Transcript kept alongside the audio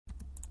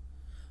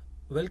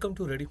Welcome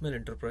to Rediffmail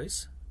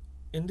Enterprise.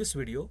 In this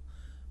video,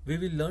 we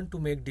will learn to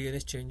make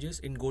DNS changes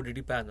in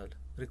Godaddy Panel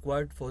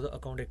required for the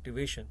account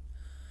activation.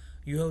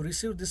 You have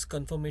received this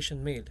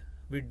confirmation mail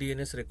with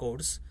DNS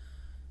records.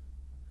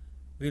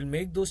 We'll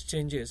make those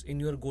changes in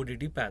your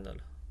Godaddy Panel.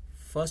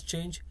 First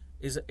change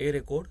is a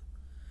record.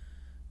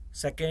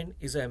 Second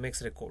is a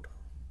MX record.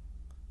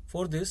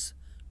 For this,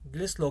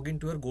 let's log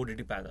into your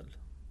Godaddy Panel.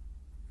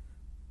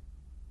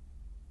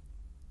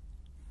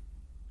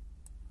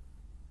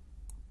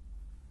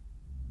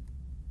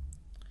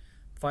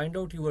 Find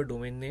out your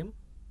domain name.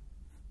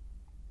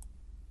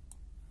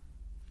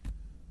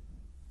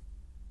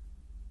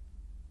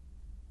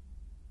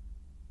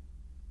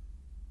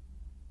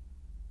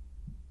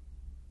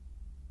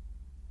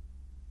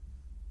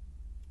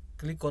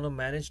 Click on a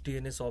Manage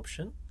DNS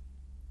option.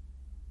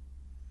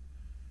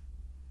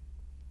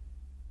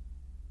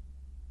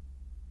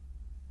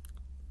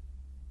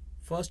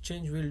 First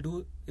change we'll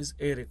do is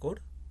a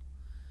record.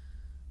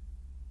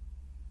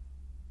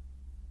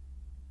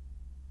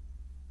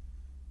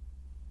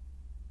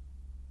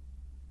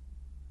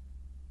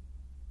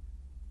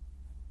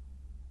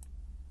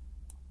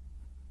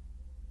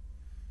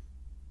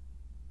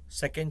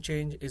 Second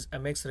change is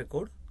MX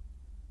record.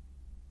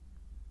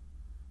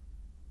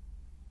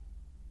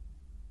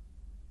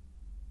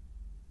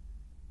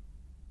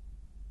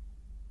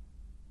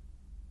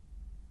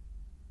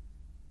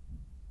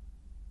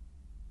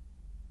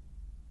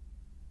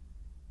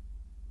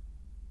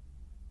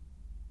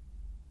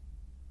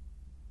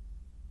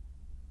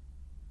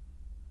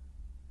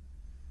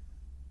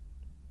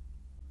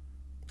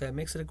 The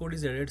MX record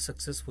is added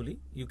successfully.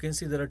 You can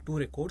see there are two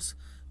records.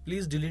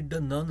 Please delete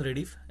the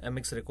non-rediff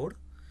MX record.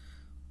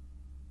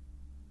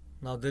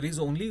 Now there is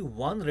only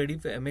one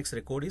Rediff MX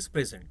record is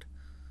present.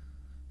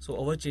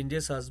 So our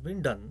changes has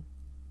been done.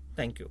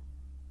 Thank you.